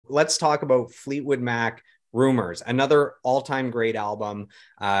let's talk about Fleetwood Mac Rumours, another all-time great album.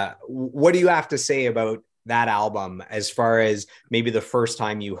 What do you have to say about that album as far as maybe the first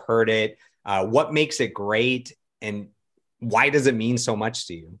time you heard it? What makes it great, and why does it mean so much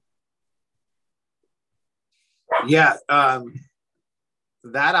to you? Yeah,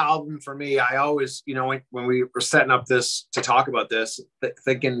 that album for me, I always, you know, when we were setting up this to talk about this,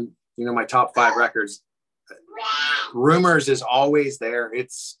 thinking, you know, my top 5 records, Rumours is always there.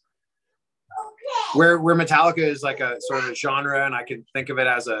 It's where Metallica is like a sort of a genre, and I can think of it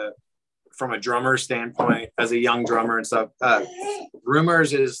as from a drummer standpoint, as a young drummer and stuff.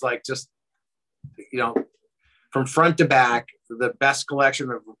 Rumours is like just, you know, from front to back, the best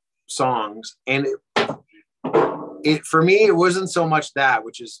collection of songs. And it for me, it wasn't so much that,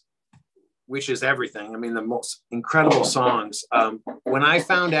 which is everything. I mean, the most incredible songs. When I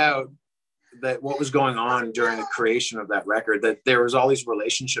found out that what was going on during the creation of that record, that there was all these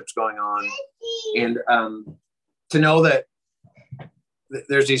relationships going on, and to know that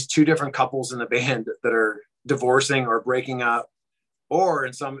there's these 2 different couples in the band that are divorcing or breaking up, or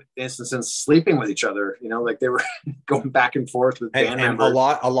in some instances sleeping with each other, you know, like they were going back and forth with band members.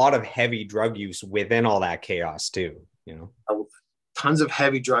 A lot of heavy drug use within all that chaos too, you know. Tons of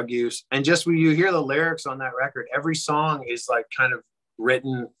heavy drug use. And just when you hear the lyrics on that record, every song is like kind of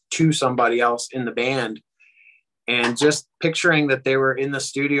written to somebody else in the band. And just picturing that they were in the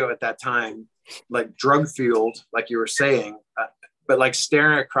studio at that time, like drug fueled, like you were saying, but like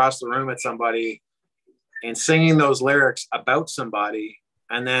staring across the room at somebody and singing those lyrics about somebody,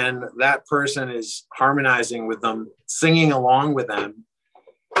 and then that person is harmonizing with them, singing along with them.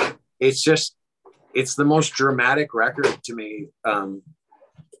 It's the most dramatic record to me.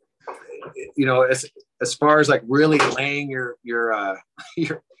 You know, as far as like really laying your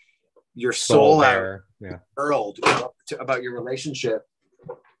soul out, yeah, world, you know, about your relationship.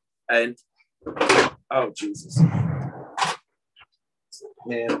 And oh Jesus,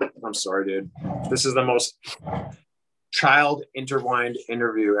 man, I'm sorry, dude. This is the most child intertwined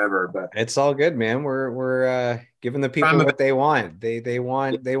interview ever, but it's all good, man. We're giving the people what they want. They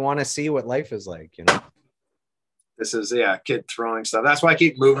want to see what life is like, you know. This is, yeah, kid throwing stuff. That's why I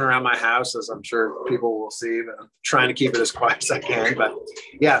keep moving around my house, as I'm sure people will see, but I'm trying to keep it as quiet as I can. But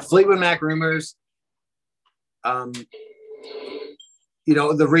yeah, Fleetwood Mac Rumours. You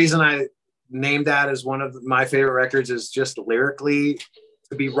know, the reason I named that as one of my favorite records is just lyrically,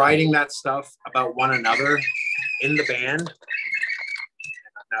 to be writing that stuff about one another in the band.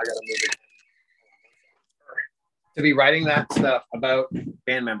 Now I gotta move it. To be writing that stuff about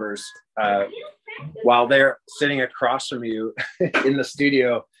band members while they're sitting across from you in the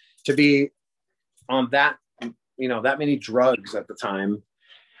studio, to be on that, you know, that many drugs at the time,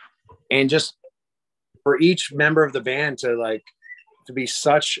 and just for each member of the band to be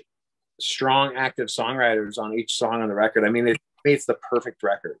such strong, active songwriters on each song on the record. I mean, it's the perfect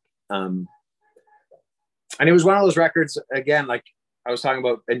record. And it was one of those records, again, like I was talking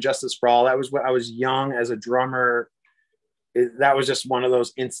about Injustice for All. That was when I was young as a drummer. That was just one of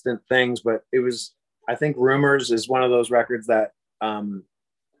those instant things. But it was, I think Rumours is one of those records that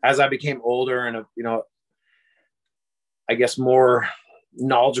as I became older and, you know, I guess more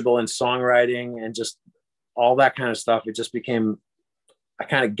knowledgeable in songwriting and just all that kind of stuff, it just became, I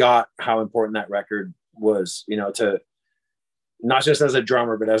kind of got how important that record was, you know, to not just as a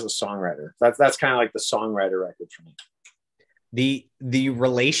drummer, but as a songwriter. That's kind of like the songwriter record for me. The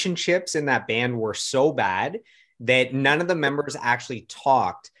relationships in that band were so bad that none of the members actually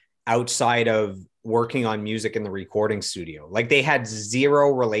talked outside of working on music in the recording studio. Like they had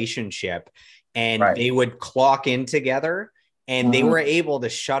zero relationship, and right, they would clock in together, and they were able to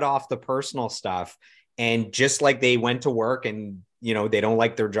shut off the personal stuff. And just like they went to work and, you know, they don't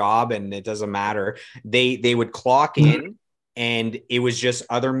like their job and it doesn't matter, they would clock in, and it was just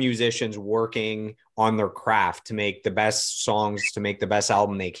other musicians working on their craft to make the best songs, to make the best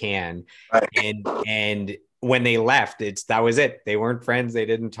album they can. Right. And when they left, that was it. They weren't friends. They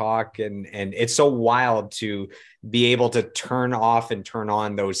didn't talk. And it's so wild to be able to turn off and turn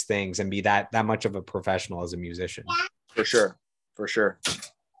on those things and be that much of a professional as a musician. For sure. For sure.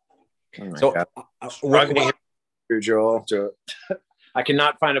 Oh so Joel, I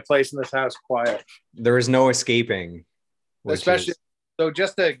cannot find a place in this house quiet. There is no escaping. Especially, so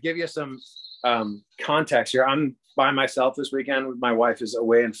just to give you some context here, I'm by myself this weekend. My wife is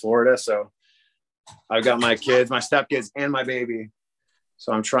away in Florida, so I've got my kids, my stepkids, and my baby.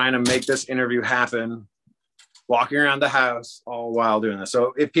 So I'm trying to make this interview happen, walking around the house all while doing this.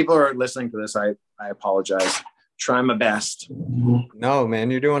 So if people are listening to this, I apologize. try my best. No, man,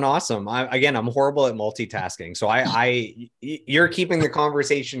 you're doing awesome. I'm horrible at multitasking. So you're keeping the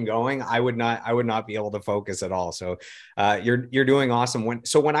conversation going. I would not be able to focus at all. So, you're doing awesome.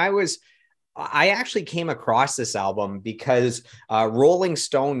 I actually came across this album because Rolling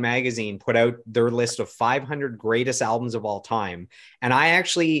Stone magazine put out their list of 500 greatest albums of all time. And I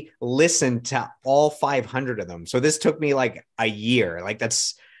actually listened to all 500 of them. So this took me like a year. Like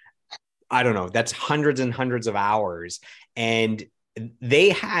I don't know, that's hundreds and hundreds of hours. And they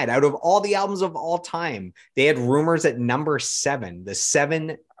had, out of all the albums of all time, they had Rumours at number 7, the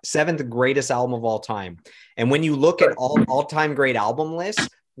seventh greatest album of all time. And when you look at all-time great album lists,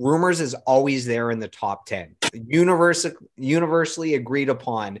 Rumours is always there in the top 10, universally agreed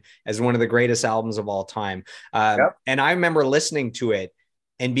upon as one of the greatest albums of all time. Yep. And I remember listening to it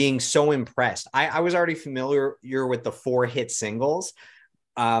and being so impressed. I was already familiar with the 4 hit singles,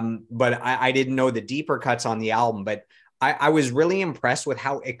 but I didn't know the deeper cuts on the album. But I was really impressed with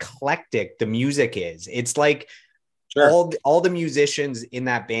how eclectic the music is. It's like all the musicians in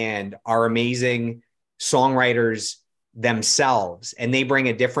that band are amazing songwriters themselves, and they bring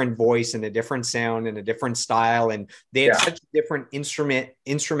a different voice and a different sound and a different style, and they had such different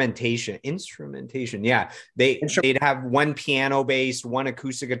instrumentation. They'd have one piano bass, one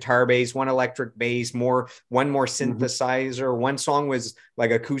acoustic guitar bass, one electric bass, one more synthesizer. One song was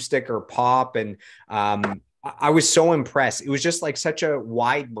like acoustic or pop, and I was so impressed. It was just like such a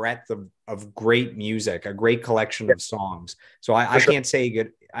wide breadth of great music, a great collection of songs. So I can't say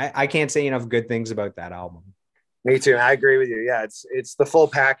I can't say enough good things about that album. Me too. I agree with you. Yeah, it's the full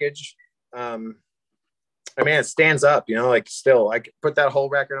package. I mean, it stands up, like still, I could put that whole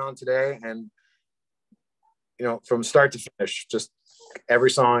record on today, and from start to finish, just every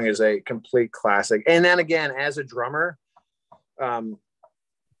song is a complete classic. And then again, as a drummer, the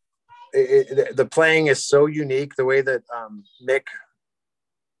playing is so unique. The way that Mick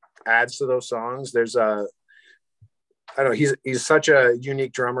adds to those songs, there's I don't know, he's such a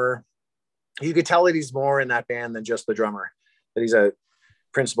unique drummer. You could tell that he's more in that band than just the drummer, that he's a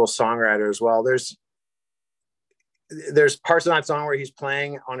principal songwriter as well. There's parts of that song where he's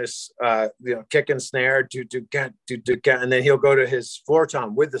playing on his kick and snare, and then he'll go to his floor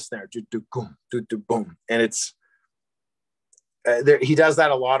tom with the snare, boom, and it's he does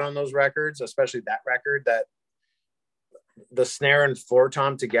that a lot on those records, especially that record, that the snare and floor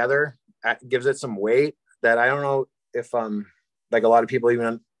tom together gives it some weight that I don't know if like a lot of people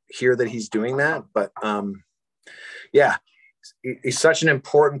even hear that he's doing that, but he's such an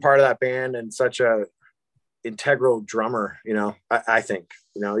important part of that band and such a integral drummer. I think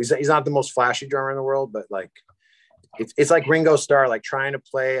he's not the most flashy drummer in the world, but like it's like Ringo Starr, like trying to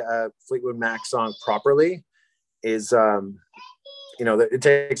play a Fleetwood Mac song properly is it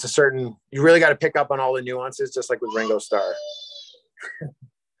takes you really got to pick up on all the nuances, just like with Ringo Starr.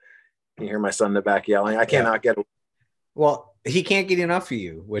 You hear my son in the back yelling. I cannot get. Well, he can't get enough of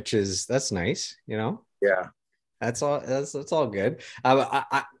you, that's nice, Yeah, that's all good.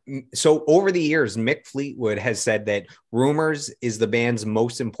 So over the years, Mick Fleetwood has said that Rumours is the band's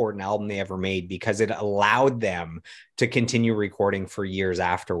most important album they ever made because it allowed them to continue recording for years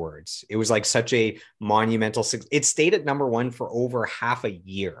afterwards. It was like such a monumental. It stayed at number 1 for over half a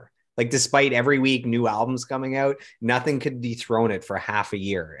year. Like, despite every week new albums coming out, nothing could dethrone it for half a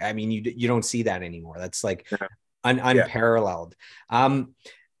year. I mean, you don't see that anymore. That's like unparalleled.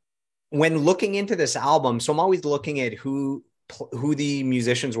 When looking into this album, so I'm always looking at who the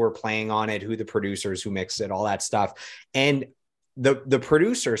musicians were playing on it, who the producers, who mixed it, all that stuff. And the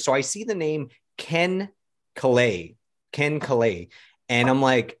producer, so I see the name Ken Calais, and I'm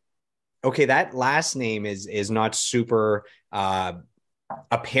like, okay, that last name is not super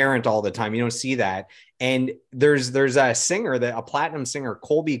apparent all the time. You don't see that. And there's a singer, a platinum singer,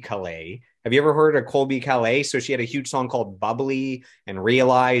 Colby Calais. Have you ever heard of Colby Calais? So she had a huge song called Bubbly and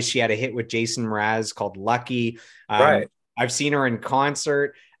Realize. She had a hit with Jason Mraz called Lucky. Right. I've seen her in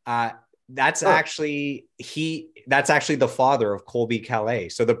concert. That's actually the father of Colby Calais.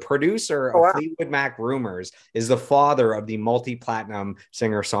 So the producer of Fleetwood Mac Rumours is the father of the multi-platinum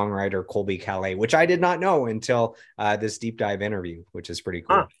singer-songwriter Colby Calais, which I did not know until this deep dive interview, which is pretty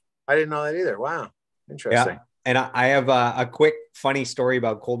cool. I didn't know that either. Wow. Interesting. Yeah. And I have a quick funny story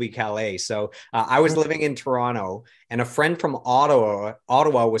about Colby Calais. So I was living in Toronto, and a friend from Ottawa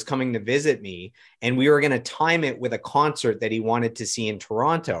was coming to visit me, and we were going to time it with a concert that he wanted to see in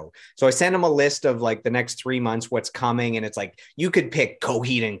Toronto. So I sent him a list of like the next 3 months, what's coming. And it's like, you could pick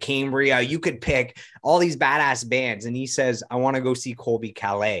Coheed and Cambria. You could pick all these badass bands. And he says, I want to go see Colby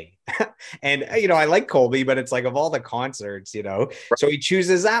Calais. And, I like Colby, but it's like of all the concerts, so he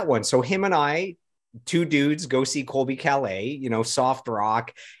chooses that one. So him and I two dudes go see Colby Calais, you know, soft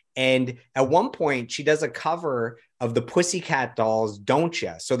rock. And at one point, she does a cover of the Pussycat Dolls, Don't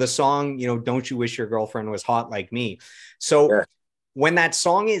Ya? So the song, you know, Don't You Wish Your Girlfriend Was Hot Like Me? So Yeah. when that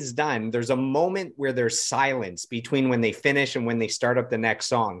song is done, there's a moment where there's silence between when they finish and when they start up the next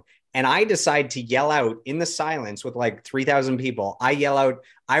song. And I decide to yell out in the silence with like 3,000 people. I yell out,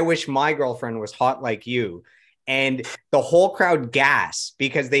 I wish my girlfriend was hot like you. And the whole crowd gasps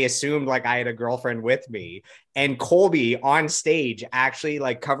because they assumed like I had a girlfriend with me. And Colby on stage actually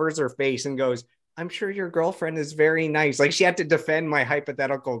like covers her face and goes, I'm sure your girlfriend is very nice. Like she had to defend my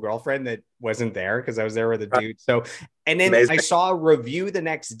hypothetical girlfriend that wasn't there because I was there with a dude. So, and then Amazing. I saw a review the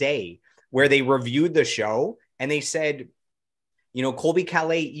next day where they reviewed the show and they said, you know, Colby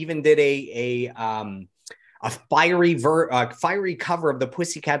Calais even did a fiery cover of the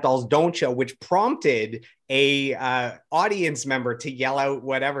Pussycat Dolls Don't Ya, which prompted a audience member to yell out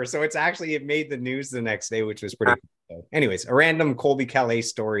whatever. So it made the news the next day, which was pretty cool. Anyways, a random Colby Calais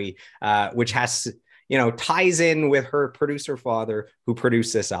story, which has, you know, ties in with her producer father who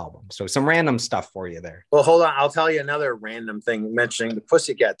produced this album. So some random stuff for you there. Well, hold on. I'll tell you another random thing mentioning the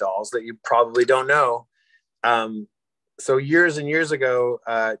Pussycat Dolls that you probably don't know. So years and years ago,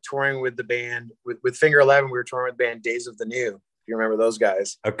 touring with the band, with Finger 11, we were touring with the band Days of the New. If you remember those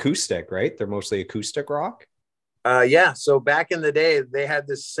guys. Acoustic, right? They're mostly acoustic rock. Yeah. So back in the day, they had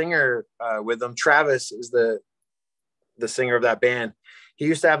this singer with them. Travis is the singer of that band. He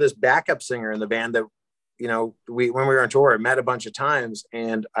used to have this backup singer in the band that, you know, when we were on tour, met a bunch of times.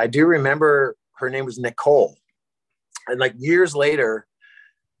 And I do remember her name was Nicole. And like years later,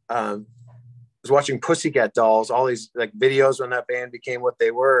 was watching Pussycat Dolls, all these like videos when that band became what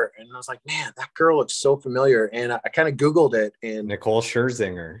they were. And I was like, man, that girl looks so familiar. And I kind of Googled it. And Nicole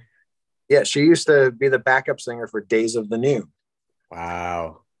Scherzinger. Yeah, she used to be the backup singer for Days of the New.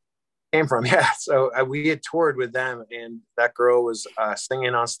 Wow. Came from, yeah. So we had toured with them and that girl was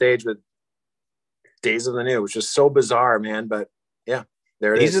singing on stage with Days of the New, which is so bizarre, man. But yeah,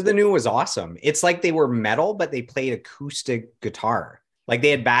 there it is. Days of the New was awesome. It's like they were metal, but they played acoustic guitar. Like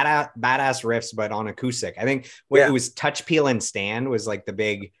they had badass riffs, but on acoustic. I think it was Touch, Peel, and Stand was like the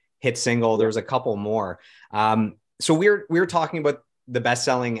big hit single. There was a couple more. So we were talking about the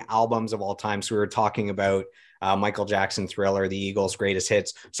best-selling albums of all time. So we were talking about Michael Jackson, Thriller, the Eagles' greatest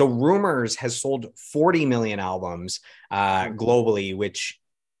hits. So Rumours has sold 40 million albums globally, which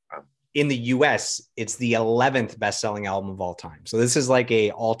in the US, it's the 11th best-selling album of all time. So this is like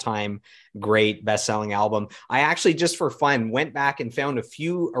a all-time great best-selling album. I actually, just for fun, went back and found a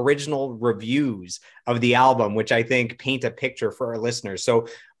few original reviews of the album, which I think paint a picture for our listeners. So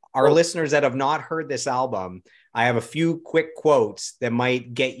our listeners that have not heard this album, I have a few quick quotes that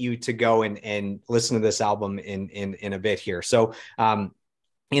might get you to go and listen to this album in a bit here. So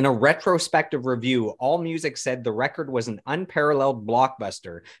in a retrospective review, AllMusic said the record was an unparalleled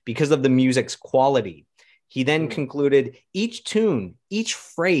blockbuster because of the music's quality. He then concluded, each tune, each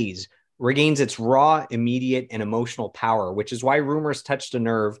phrase regains its raw, immediate, and emotional power, which is why Rumours touched a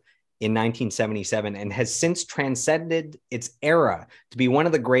nerve in 1977 and has since transcended its era to be one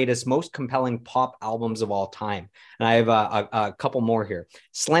of the greatest, most compelling pop albums of all time. And I have a couple more here.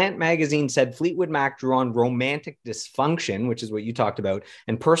 Slant magazine said Fleetwood Mac drew on romantic dysfunction, which is what you talked about,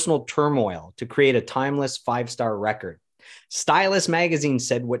 and personal turmoil to create a timeless 5-star record. Stylist magazine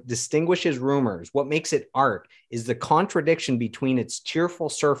said what distinguishes Rumours, what makes it art, is the contradiction between its cheerful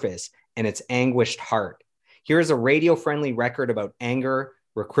surface and its anguished heart. Here is a radio-friendly record about anger,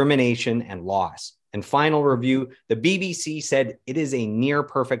 recrimination, and loss. And final review, the BBC said it is a near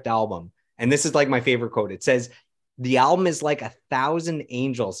perfect album. And this is like my favorite quote. It says, the album is like 1,000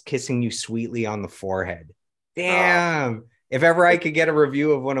 angels kissing you sweetly on the forehead. Damn. If ever I could get a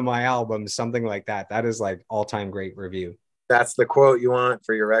review of one of my albums, something like that, that is like all-time great review. That's the quote you want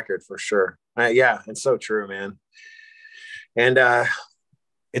for your record for sure. Yeah, it's so true, man. And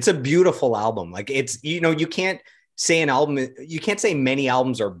it's a beautiful album. Like it's, you know, you can't say many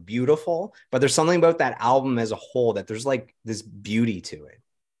albums are beautiful, but there's something about that album as a whole that there's like this beauty to it.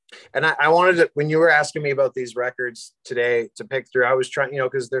 And I wanted to, when you were asking me about these records today to pick through, I was trying, you know,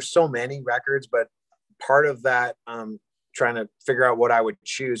 because there's so many records, but part of that, trying to figure out what I would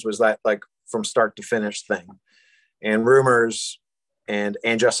choose was that like from start to finish thing. And Rumours and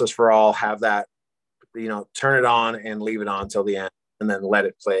Justice for All have that, you know, turn it on and leave it on till the end and then let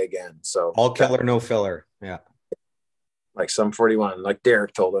it play again. So all killer, no filler. Yeah. Like Sum 41, like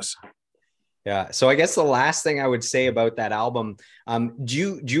Derek told us. Yeah. So I guess the last thing I would say about that album,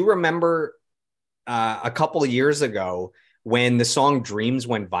 do you remember a couple of years ago when the song Dreams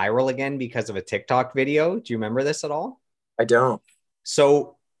went viral again because of a TikTok video? Do you remember this at all? I don't.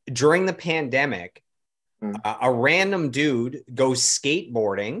 So during the pandemic, a random dude goes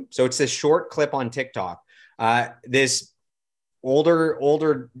skateboarding. So it's this short clip on TikTok. This older, I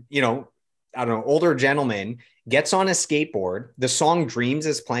don't know, older gentleman gets on a skateboard. The song Dreams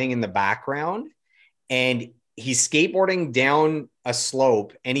is playing in the background, and he's skateboarding down a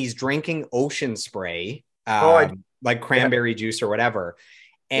slope and he's drinking ocean spray, like yeah, cranberry juice or whatever.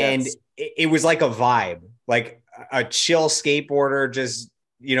 And yes, it was like a vibe, like a chill skateboarder, just,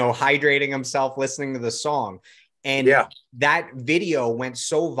 hydrating himself, listening to the song. And yeah, that video went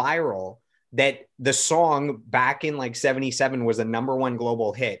so viral that the song back in like 77 was a number one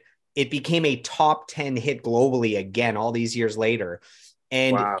global hit. It became a top 10 hit globally again, all these years later.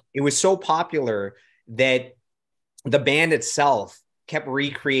 And wow, it was so popular that the band itself kept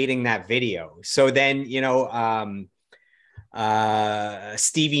recreating that video. So then,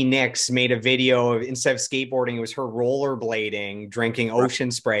 Stevie Nicks made a video of, instead of skateboarding, it was her rollerblading, drinking right,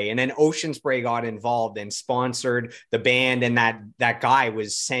 ocean spray, and then Ocean Spray got involved and sponsored the band, and that guy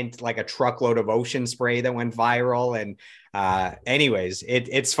was sent like a truckload of ocean spray that went viral. And anyways,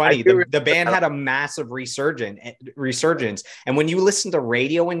 it's I funny, do the remember band that. had a massive resurgence, and when you listen to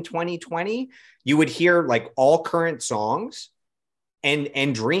radio in 2020, you would hear like all current songs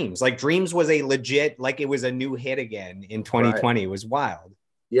and Dreams. Like Dreams was a legit, like it was a new hit again in Right. 2020. It was wild.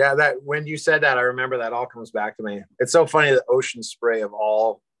 Yeah, that when you said that, I remember that all comes back to me. It's so funny that ocean spray of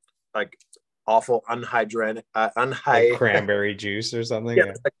all like awful unhygienic, Like cranberry juice or something. yeah,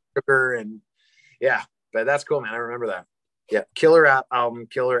 Yeah. like sugar and yeah, but that's cool, man. I remember that. Yeah, killer album,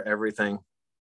 killer everything.